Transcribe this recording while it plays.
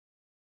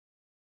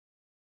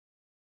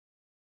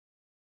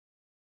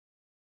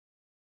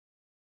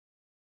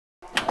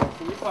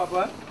Hey,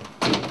 Papa.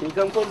 Can you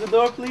come close the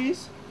door,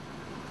 please?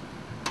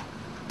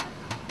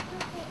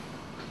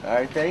 All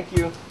right, thank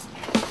you.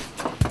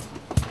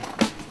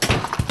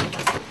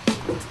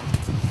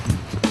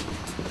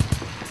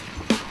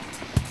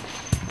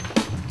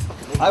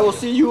 I will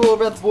see you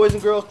over at the Boys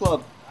and Girls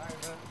Club.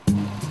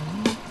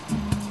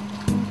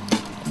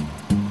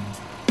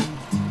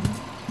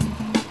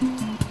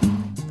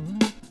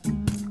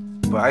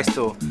 But I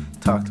still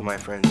talk to my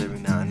friends every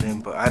now and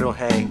then, but I don't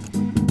hang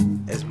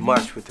as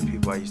much with the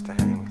people I used to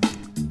hang with.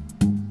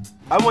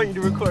 I want you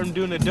to record him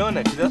doing a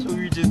donut, because that's what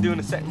we were just doing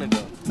a second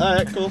ago. All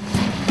right, cool.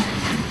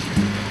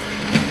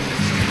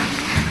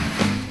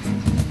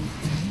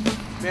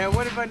 Man,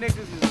 what if our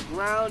niggas is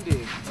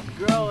grounded?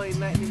 Girl ain't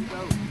letting him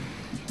go.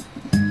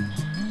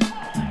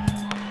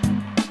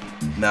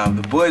 Now,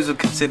 the boys will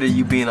consider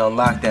you being on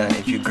lockdown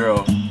if your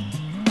girl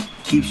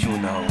keeps you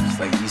in the house.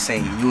 Like you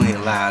saying you ain't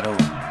allowed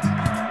over.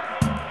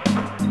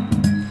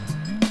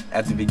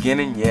 At the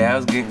beginning, yeah, I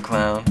was getting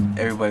clowned.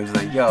 Everybody was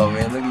like, yo,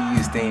 man, look at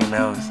you staying in the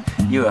house.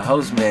 You a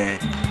host man.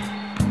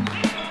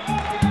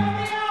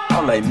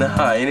 I'm like,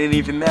 nah, it ain't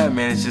even that,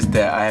 man. It's just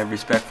that I have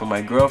respect for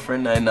my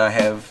girlfriend and I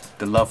have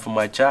the love for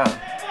my child.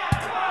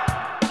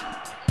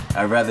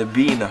 I'd rather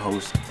be in the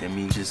host than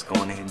me just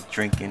going ahead and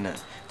drinking and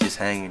just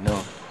hanging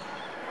on.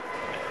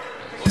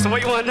 So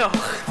what you want to know?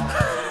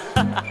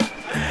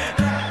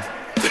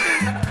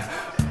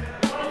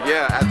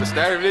 Yeah, at the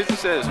start of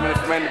relationships,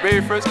 when the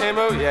baby first came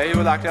out, yeah, he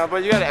was locked down.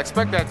 But you gotta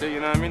expect that, you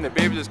know what I mean? The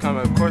baby just come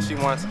out. Of course, she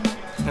wants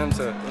him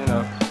to, you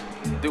know,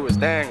 do his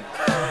thing.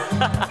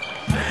 I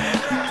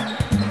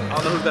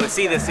don't know who's gonna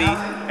see this. See,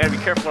 I gotta be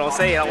careful what I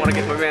say. I don't want to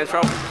get my man in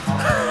trouble.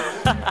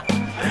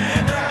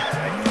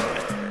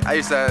 I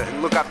used to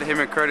look up to him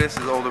and Curtis,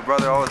 his older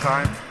brother, all the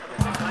time.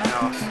 You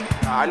know,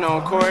 I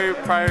know Corey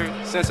probably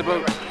since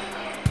about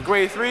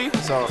grade 3,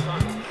 so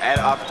add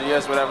up the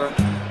years, whatever.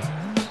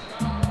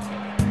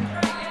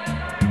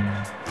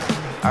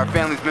 our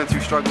family's been through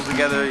struggles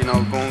together, you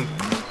know, going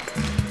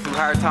through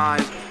hard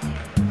times.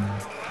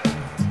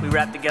 We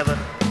rap together,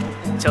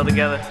 chill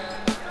together,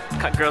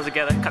 cut girls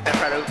together, cut that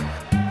part out.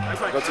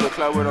 Go to the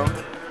club with them.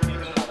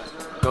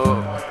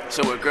 Go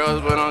chill with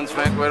girls with them,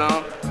 drink with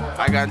them.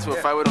 I got into a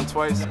fight with them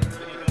twice.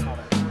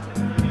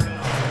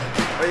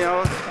 But you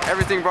know,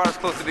 everything brought us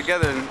closer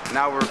together, and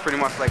now we're pretty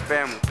much like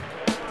family.